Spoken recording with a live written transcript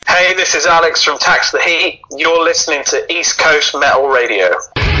this is Alex from Tax the Heat. You're listening to East Coast Metal Radio.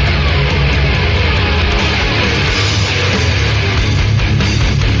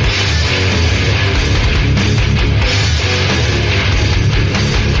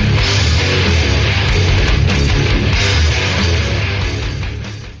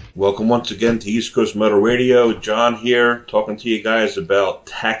 Welcome once again to East Coast Metal Radio. John here, talking to you guys about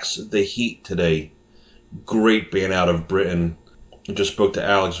Tax the Heat today. Great band out of Britain. I just spoke to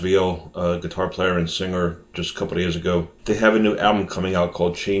Alex Veal, a guitar player and singer, just a couple of days ago. They have a new album coming out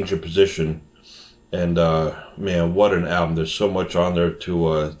called Change Your Position. And man, what an album. There's so much on there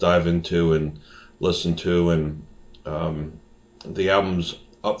to dive into and listen to. And the album's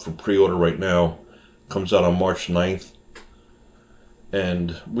up for pre-order right now. Comes out on March 9th.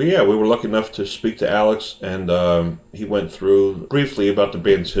 And we were lucky enough to speak to Alex, and he went through briefly about the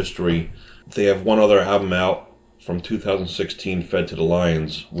band's history. They have one other album out from 2016, Fed to the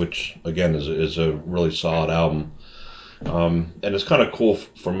Lions, which again is a really solid album. And it's kind of cool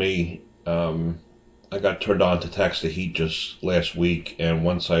for me. I got turned on to Tax the Heat just last week, and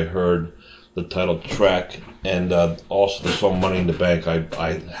once I heard the title track and also the song Money in the Bank,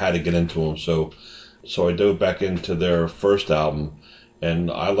 I had to get into them. So I dove back into their first album. And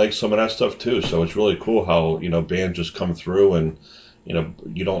I like some of that stuff too. So it's really cool how, bands just come through and,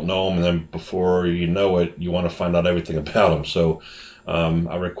 you don't know them. And then before you know it, you want to find out everything about them. So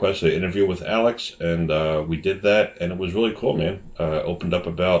I requested an interview with Alex, and we did that. And it was really cool, man. Opened up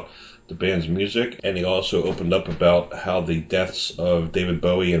about the band's music. And he also opened up about how the deaths of David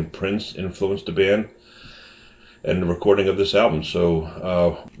Bowie and Prince influenced the band and the recording of this album.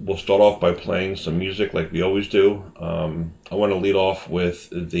 So we'll start off by playing some music like we always do. I want to lead off with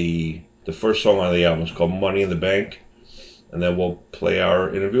the first song on the album. It's called Money in the Bank, and then we'll play our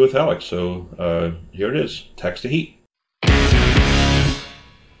interview with Alex. So here it is, Tax the Heat. You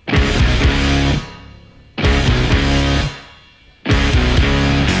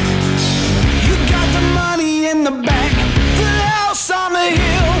got the money in the bank, the house on the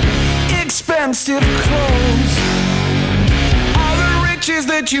hill, expensive clothes, riches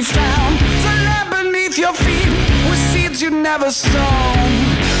that you found, the land beneath your feet with seeds you never sown.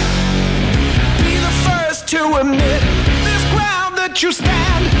 Be the first to admit this ground that you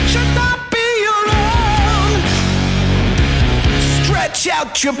stand should not be your own. Stretch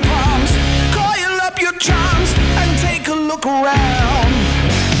out your palms, coil up your charms, and take a look around.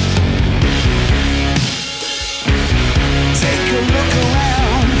 Take a look around.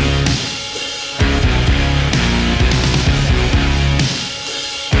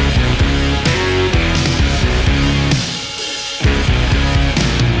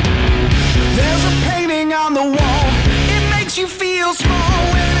 On the wall, it makes you feel small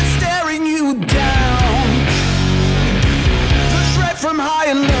when it's staring you down. The threat from high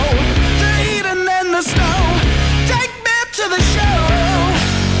and low, the heat and then the snow. Take me to the show.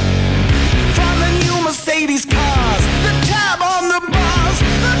 From the new Mercedes cars, the tab on the bars,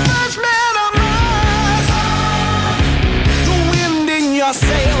 the first man on Mars. The wind in your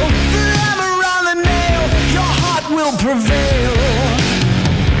sail, the hammer on the nail, your heart will prevail.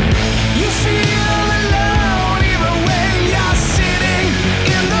 You feel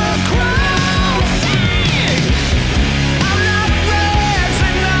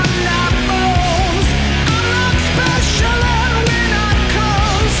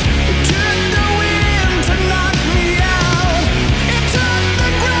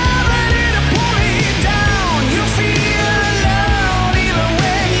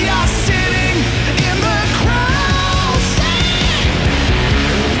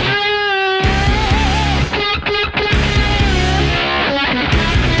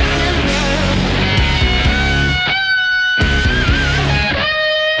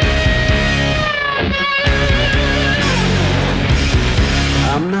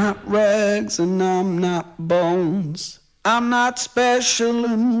and I'm not bones. I'm not special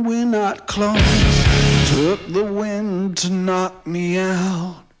and we're not clones. Took the wind to knock me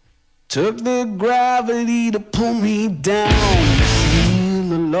out, took the gravity to pull me down.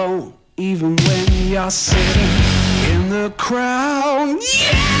 Feel alone even when you're sitting in the crowd.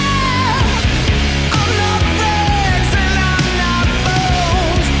 Yeah!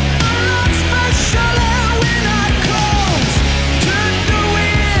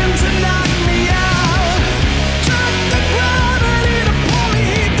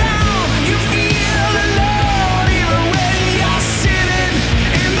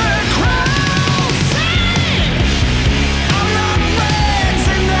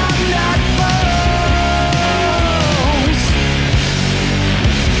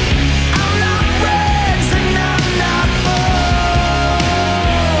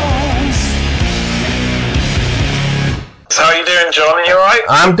 doing, John? You all right?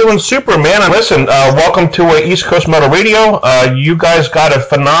 I'm doing super, man. And listen, welcome to East Coast Metal Radio. You guys got a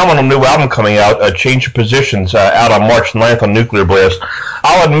phenomenal new album coming out, Change Your Positions, out on March 9th on Nuclear Blast.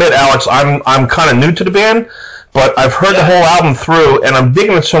 I'll admit, Alex, I'm kind of new to the band, but I've heard the whole album through, and I'm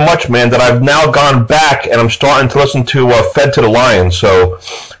digging it so much, man, that I've now gone back and I'm starting to listen to Fed to the Lions. So,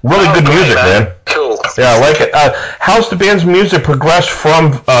 really good music, man. Cool. Yeah, I like it. How's the band's music progressed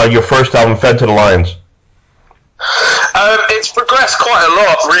from your first album, Fed to the Lions? It's progressed quite a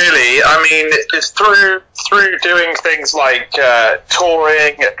lot, really. I mean, it's through doing things like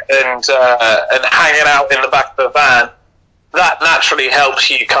touring and hanging out in the back of the van. That naturally helps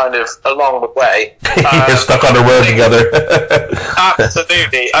you kind of along the way. You're stuck on the road together.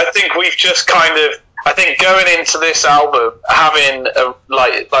 Absolutely. I think we've just I think going into this album, having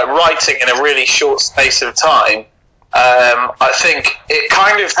like writing in a really short space of time, I think it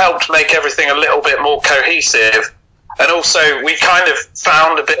kind of helped make everything a little bit more cohesive. And also, we kind of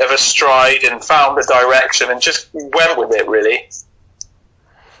found a bit of a stride and found the direction and just went with it, really.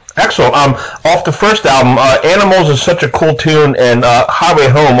 Excellent. Off the first album, Animals is such a cool tune, and Highway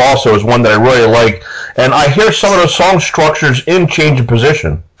Home also is one that I really like. And I hear some of the song structures in Change of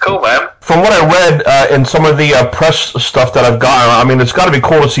Position. Cool, man. From what I read in some of the press stuff that I've gotten, I mean, it's got to be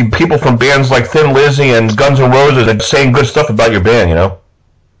cool to see people from bands like Thin Lizzy and Guns N' Roses saying good stuff about your band, you know?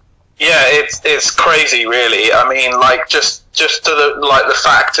 Yeah, it's crazy, really. I mean, like, just to the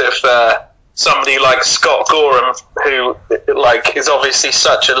fact of somebody like Scott Gorham, who like is obviously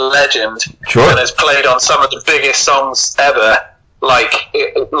such a legend and has played on some of the biggest songs ever, like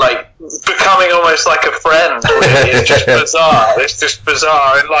becoming almost like a friend. Really. It's just bizarre. It's just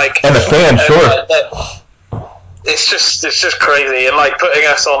bizarre, and a fan, sure. It's just crazy, and like putting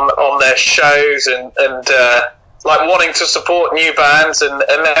us on their shows and like wanting to support new bands, and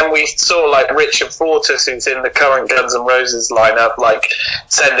then we saw like Richard Fortus, who's in the current Guns N' Roses lineup, like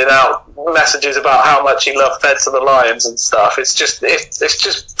sending out messages about how much he loved Fed to the Lions and stuff. It's just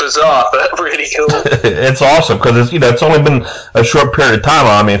bizarre, but really cool. It's awesome because it's only been a short period of time.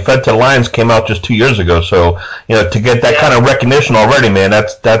 I mean, Fed to the Lions came out just 2 years ago, so to get that kind of recognition already, man,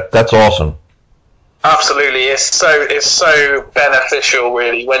 that's awesome. Absolutely, it's so beneficial,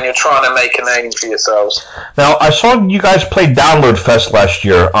 really, when you're trying to make a name for yourselves. Now, I saw you guys play Download Fest last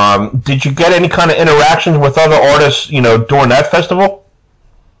year. Did you get any kind of interactions with other artists, during that festival?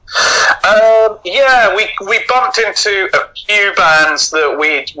 Yeah, we bumped into a few bands that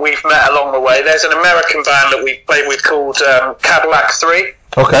we've met along the way. There's an American band that we've played with called Cadillac 3.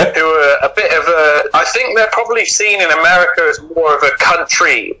 Okay. Who are a bit of I think they're probably seen in America as more of a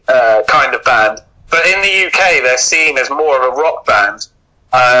country kind of band. But in the UK, they're seen as more of a rock band,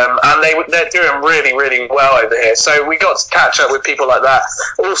 and they're doing really, really well over here. So we got to catch up with people like that.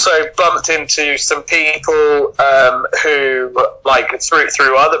 Also bumped into some people who, like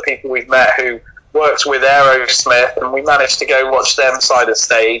through other people we've met who worked with Aerosmith, and we managed to go watch them side of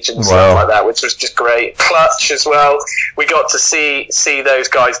stage and stuff like that, which was just great. Clutch as well. We got to see those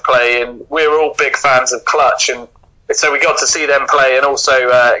guys play, and we're all big fans of Clutch, and so we got to see them play and also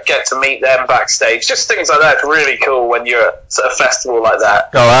get to meet them backstage. Just things like that. It's really cool when you're at a festival like that.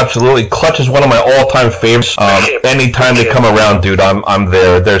 Oh, absolutely. Clutch is one of my all-time favorites. Anytime they come around, dude, I'm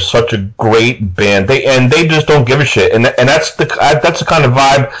there. They're such a great band. They just don't give a shit. And that's the kind of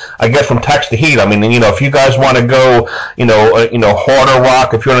vibe I get from Tax the Heat. I mean, if you guys want to go, harder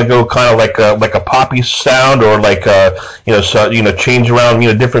rock, if you want to go kind of like a poppy sound or change around,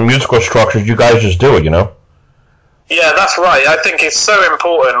 different musical structures, you guys just do it, Yeah, that's right. I think it's so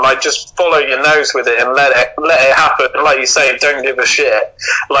important. Like, just follow your nose with it and let it happen. Like you say, don't give a shit.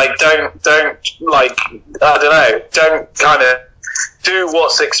 Like, don't like, I don't know, don't kind of do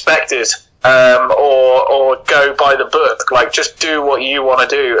what's expected, or go by the book. Like, just do what you want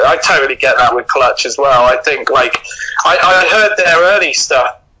to do. I totally get that with Clutch as well. I think I heard their early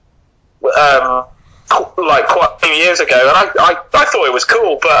stuff, like quite a few years ago, and I thought it was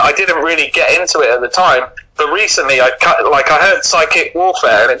cool, but I didn't really get into it at the time. But recently, I heard Psychic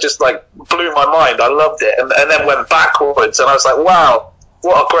Warfare, and it just blew my mind. I loved it, and then went backwards, and I was like, wow,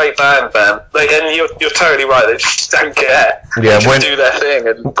 what a great band, man! And you're totally right. They just don't care. Yeah, they just do their thing,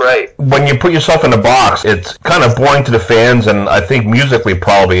 and great. When you put yourself in a box, it's kind of boring to the fans, and I think musically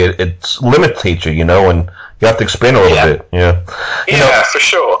probably it limits you, and you have to expand a little bit. Yeah, for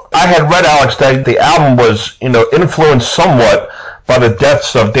sure. I had read, Alex, that the album was influenced somewhat by the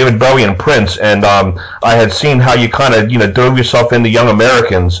deaths of David Bowie and Prince, and I had seen how you kind of dove yourself into Young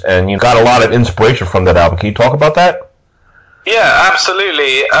Americans, and you got a lot of inspiration from that album. Can you talk about that? Yeah,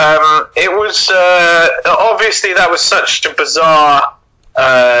 absolutely. It was obviously that was such a bizarre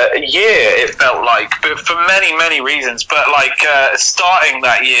year, it felt like, but for many, many reasons. But like starting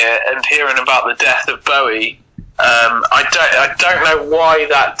that year and hearing about the death of Bowie, I don't know why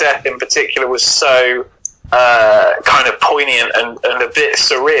that death in particular was so kind of poignant and a bit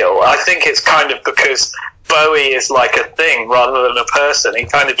surreal. I think it's kind of because Bowie is like a thing rather than a person. He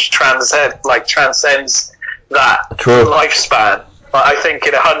kind of transcends that lifespan. I think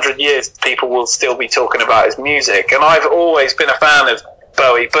in 100 years, people will still be talking about his music. And I've always been a fan of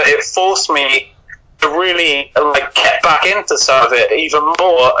Bowie, but it forced me to really get back into some of it even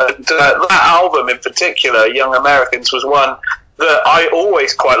more. And that album in particular, Young Americans, was one that I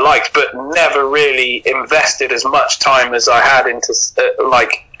always quite liked, but never really invested as much time as I had into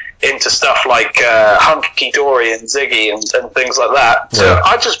stuff like Hunky Dory and Ziggy and things like that. So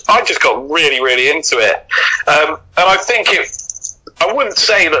I just got really, really into it. And I think I wouldn't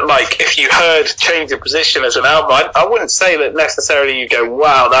say that, if you heard Change of Position as an album, I wouldn't say that necessarily you go,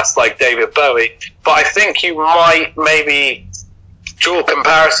 wow, that's like David Bowie. But I think you might maybe draw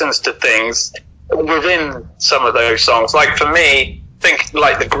comparisons to things within some of those songs. Like, for me, think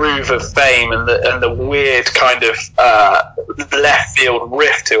like the groove of Fame and the weird kind of left field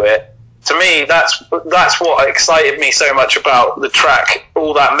riff to it. To me, that's what excited me so much about the track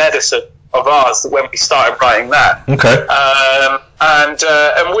All That Medicine of ours when we started writing that. Okay.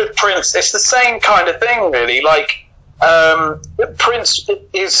 And with Prince, it's the same kind of thing, really. Prince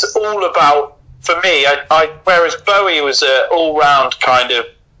is all about, for me, whereas Bowie was an all-round kind of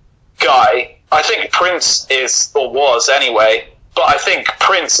guy, I think Prince is, or was anyway, but I think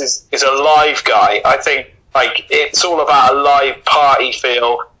Prince is a live guy. I think it's all about a live party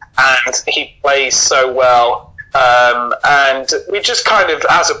feel, and he plays so well. And we just kind of,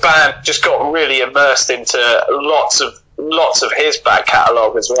 as a band, just got really immersed into lots of his back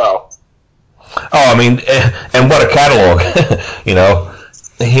catalogue as well. Oh, I mean, and what a catalogue!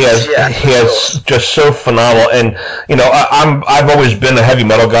 He has just so phenomenal. And I've always been a heavy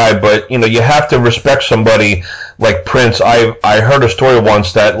metal guy, but you have to respect somebody like Prince. I heard a story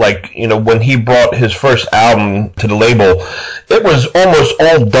once that when he brought his first album to the label, it was almost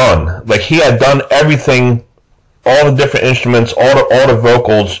all done. Like, he had done everything, all the different instruments, all the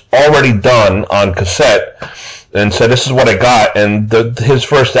vocals already done on cassette, and said, this is what I got. And his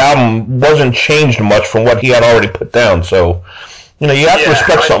first album wasn't changed much from what he had already put down. So you have to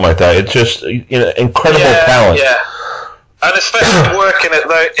respect something like that. It's just incredible talent. Yeah. And especially working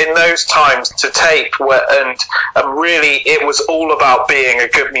in those times to tape, and really it was all about being a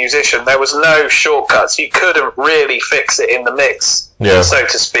good musician. There was no shortcuts. You couldn't really fix it in the mix, so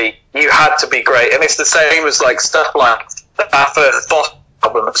to speak. You had to be great. And it's the same as stuff like our first Boss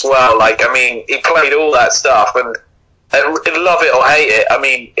album as well. He played all that stuff, and love it or hate it,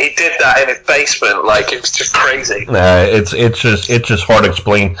 he did that in his basement. It was just crazy. It's just hard to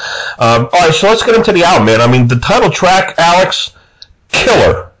explain. All right, so let's get into the album, man. The title track, Alex,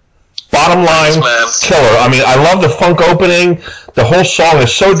 killer. Bottom line, killer. I love the funk opening. The whole song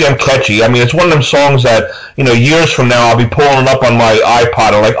is so damn catchy. It's one of them songs that, years from now I'll be pulling it up on my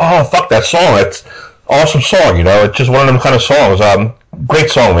iPod and oh, fuck that song. It's an awesome song, It's just one of them kind of songs. Great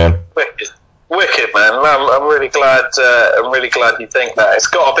song, man. Wicked, man. I'm really glad. I'm really glad you think that. It's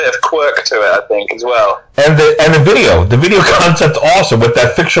got a bit of quirk to it, I think, as well. And the video concept's awesome with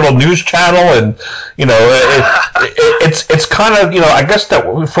that fictional news channel, and it's kind of I guess that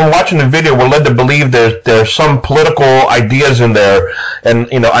from watching the video we're led to believe there's some political ideas in there, and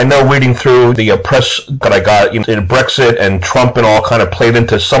I know reading through the press that I got, Brexit and Trump and all kind of played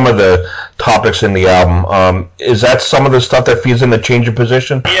into some of the topics in the album. Is that some of the stuff that feeds in the Change of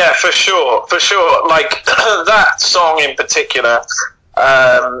Position? Yeah, for sure. That song in particular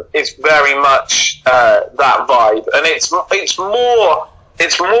is very much that vibe, and it's more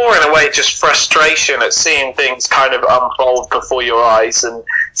in a way just frustration at seeing things kind of unfold before your eyes, and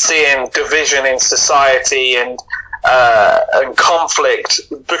seeing division in society and conflict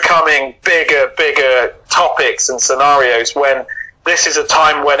becoming bigger topics and scenarios, when this is a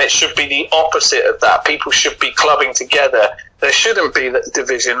time when it should be the opposite of that. People should be clubbing together. There shouldn't be that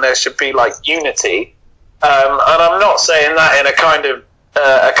division. There should be unity. And I'm not saying that in a kind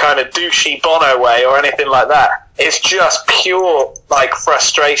of douchey Bono way or anything like that. It's just pure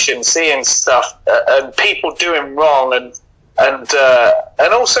frustration, seeing stuff and people doing wrong,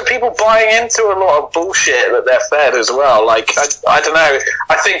 and also people buying into a lot of bullshit that they're fed as well. I don't know.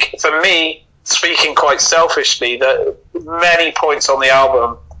 I think for me, speaking quite selfishly, that many points on the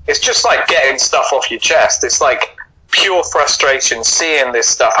album, it's just getting stuff off your chest. It's pure frustration, seeing this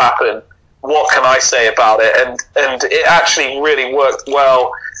stuff happen. What can I say about it? And it actually really worked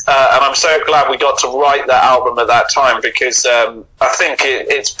well And I'm so glad we got to write that album at that time, because I think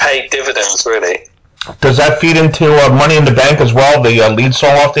it's paid dividends, really. Does that feed into Money in the Bank as well, the lead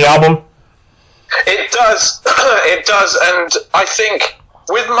song off the album? It does. It does. And I think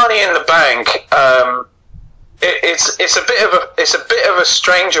with Money in the Bank, it's a bit of a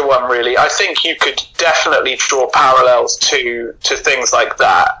stranger one, really. I think you could definitely draw parallels to things like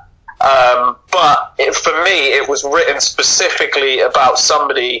that. But for me, it was written specifically about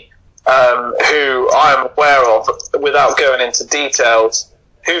somebody who I'm aware of, without going into details,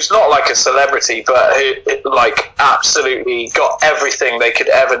 who's not like a celebrity, but who like absolutely got everything they could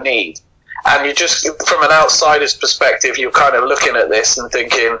ever need. And you just, from an outsider's perspective, you're kind of looking at this and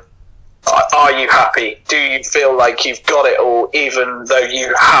thinking, are you happy? Do you feel like you've got it all, even though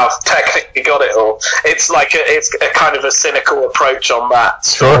you have technically got it all? It's like it's a kind of a cynical approach on that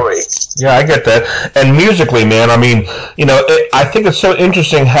story. Sure. Yeah, I get that. And musically, man, I mean, I think it's so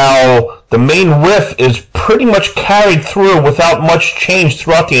interesting how the main riff is pretty much carried through without much change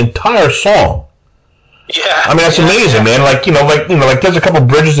throughout the entire song. Yeah, I mean, that's amazing, man. Like there's a couple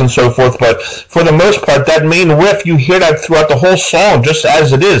bridges and so forth, but for the most part, that main riff, you hear that throughout the whole song, just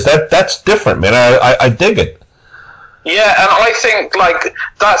as it is. That's different, man. I dig it. Yeah, and I think like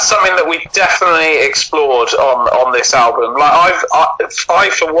that's something that we definitely explored on this album. Like I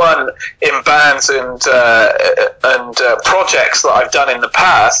for one, in bands and projects that I've done in the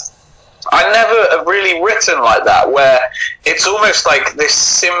past, I never have really written like that, where it's almost like this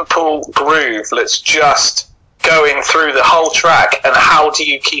simple groove that's just going through the whole track, and how do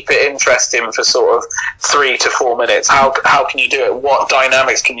you keep it interesting for sort of 3 to 4 minutes? How can you do it? What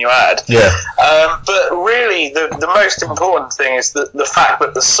dynamics can you add? Yeah. But really, the most important thing is the fact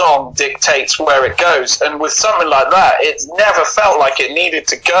that the song dictates where it goes, and with something like that, it never felt like it needed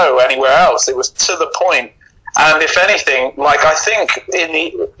to go anywhere else. It was to the point. And if anything, like I think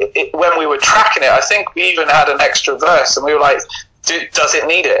when we were tracking it, I think we even had an extra verse, and we were like, does it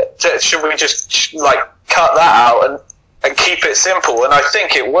need it? Should we just like cut that out and keep it simple? And I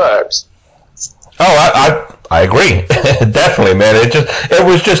think it works. Oh, I agree. Definitely, man. It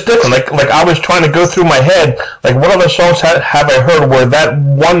was just different. Like I was trying to go through my head, like what other songs have I heard where that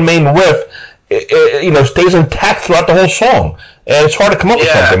one main riff, stays intact throughout the whole song, and it's hard to come up with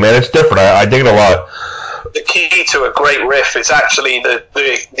something, man. It's different. I dig it a lot. The key to a great riff is actually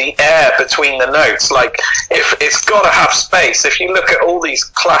the air between the notes. Like, if it's got to have space. If you look at all these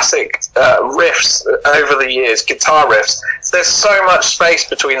classic riffs over the years, guitar riffs, there's so much space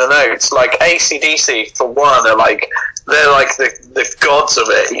between the notes. Like AC/DC, for one, they're like the gods of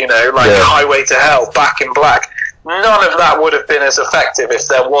it. Highway to Hell, Back in Black. None of that would have been as effective if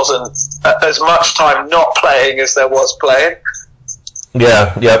there wasn't as much time not playing as there was playing.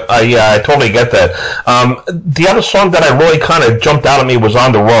 Yeah, I totally get that. The other song that I really kind of jumped out at me was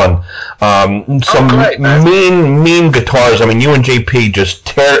On the Run. Mean guitars. I mean, you and JP just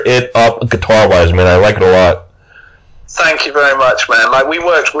tear it up guitar-wise, man. I like it a lot. Thank you very much, man. Like, we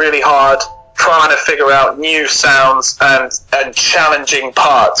worked really hard trying to figure out new sounds and challenging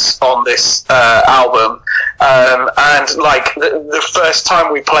parts on this album. And like the first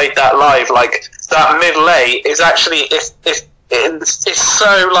time we played that live, like that mid-lay is actually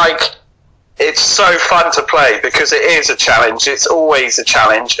it's so fun to play, because it is a challenge. It's always a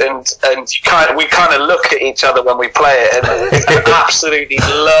challenge, and we kind of look at each other when we play it, and absolutely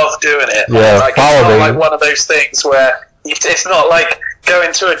love doing it. Yeah, like, it's not like one of those things where it's not like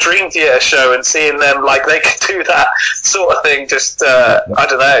going to a Dream Theater show and seeing them like they can do that sort of thing. Just I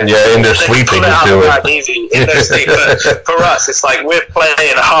don't know. Yeah, in their sleep they just do it. Easy in their sleep. But for us, it's like we're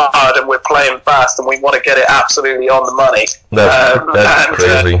playing hard and we're playing fast, and we want to get it absolutely on the money. That's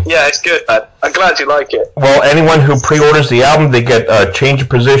crazy. Yeah, it's good, man. I'm glad you like it. Well, anyone who pre-orders the album, they get Change of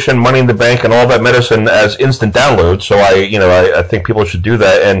Position, Money in the Bank, and All That Medicine as instant downloads. So I think people should do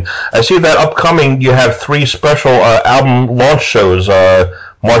that. And I see that upcoming, you have 3 special album launch shows.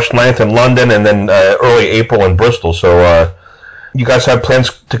 March 9th in London, and then early April in Bristol. So you guys have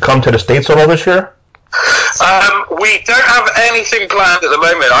plans to come to the States at all this year? We don't have anything planned at the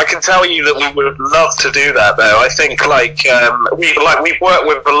moment. I can tell you that we would love to do that, though. I think we've worked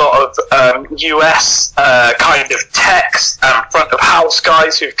with a lot of US kind of techs and front of house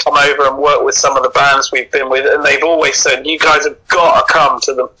guys who've come over and worked with some of the bands we've been with, and they've always said, "You guys have got to come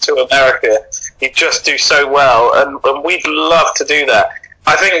to America. You just do so well," and we'd love to do that.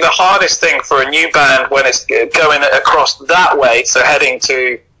 I think the hardest thing for a new band when it's going across that way, so heading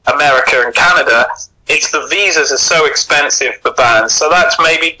to America and Canada, is the visas are so expensive for bands. So that's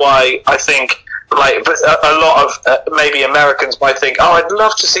maybe why I think like a lot of maybe Americans might think, oh, I'd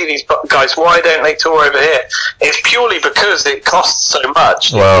love to see these guys. Why don't they tour over here? It's purely because it costs so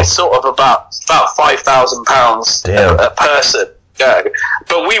much. Wow. It's sort of about £5,000 a person. Go.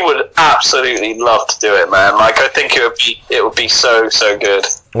 But we would absolutely love to do it, man. Like, I think it would be so good.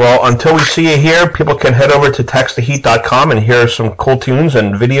 Well, until we see you here, people can head over to taxtheheat.com and hear some cool tunes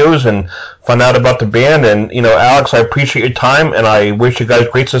and videos and find out about the band. And, Alex, I appreciate your time, and I wish you guys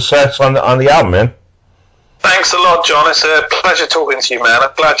great success on the album, man. Thanks a lot, John. It's a pleasure talking to you, man.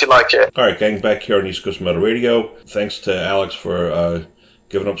 I'm glad you like it. All right, gang, back here on East Coast Metal Radio. Thanks to Alex for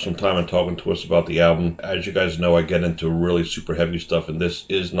giving up some time and talking to us about the album. As you guys know, I get into really super heavy stuff, and this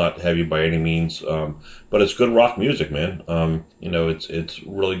is not heavy by any means, but it's good rock music, man. It's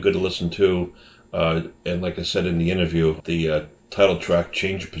really good to listen to, and like I said in the interview, the title track,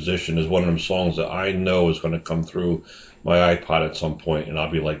 Change Your Position, is one of them songs that I know is going to come through my iPod at some point, and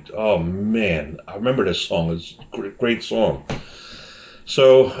I'll be like, oh man, I remember this song. It's a great song.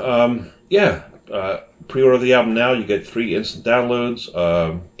 So, pre-order the album now. You get 3 instant downloads.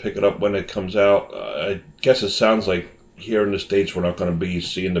 Pick it up when it comes out. I guess it sounds like here in the States we're not going to be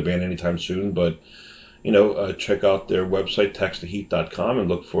seeing the band anytime soon, but check out their website, taxtheheat.com, and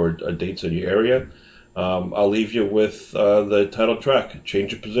look for dates in your area. I'll leave you with the title track,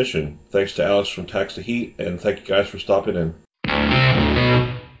 Change Your Position. Thanks to Alex from Tax the Heat, and thank you guys for stopping in.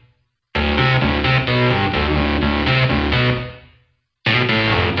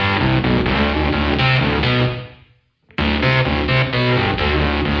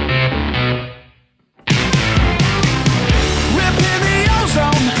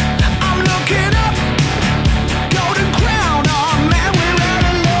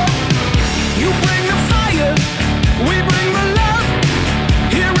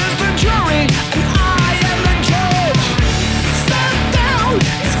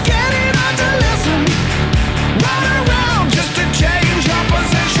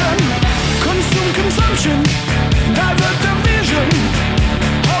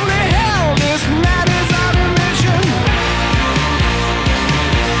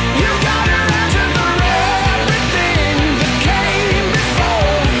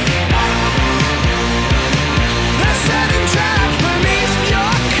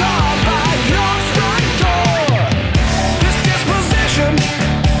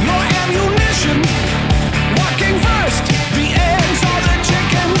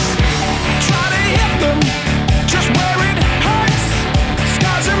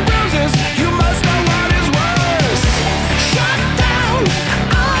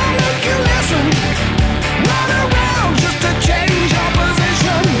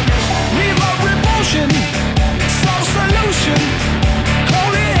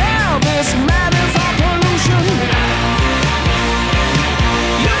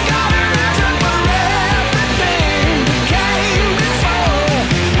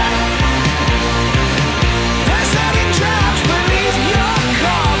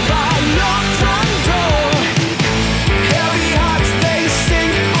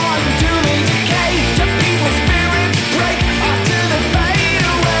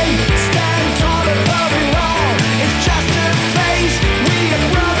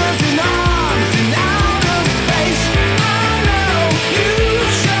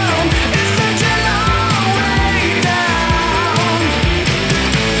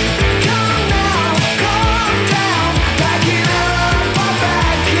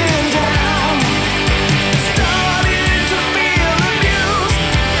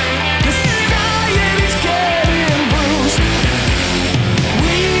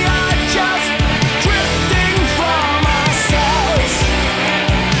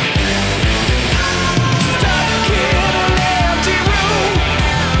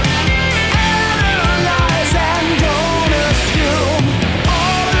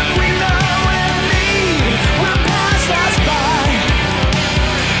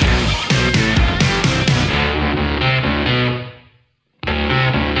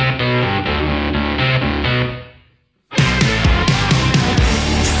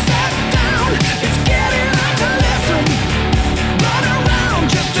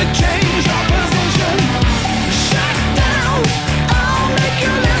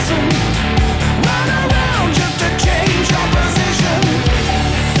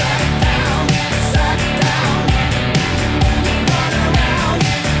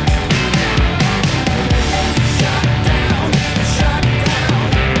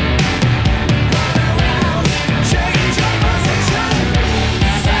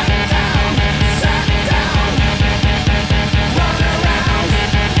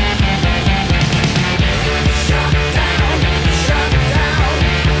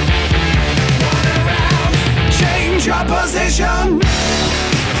 position.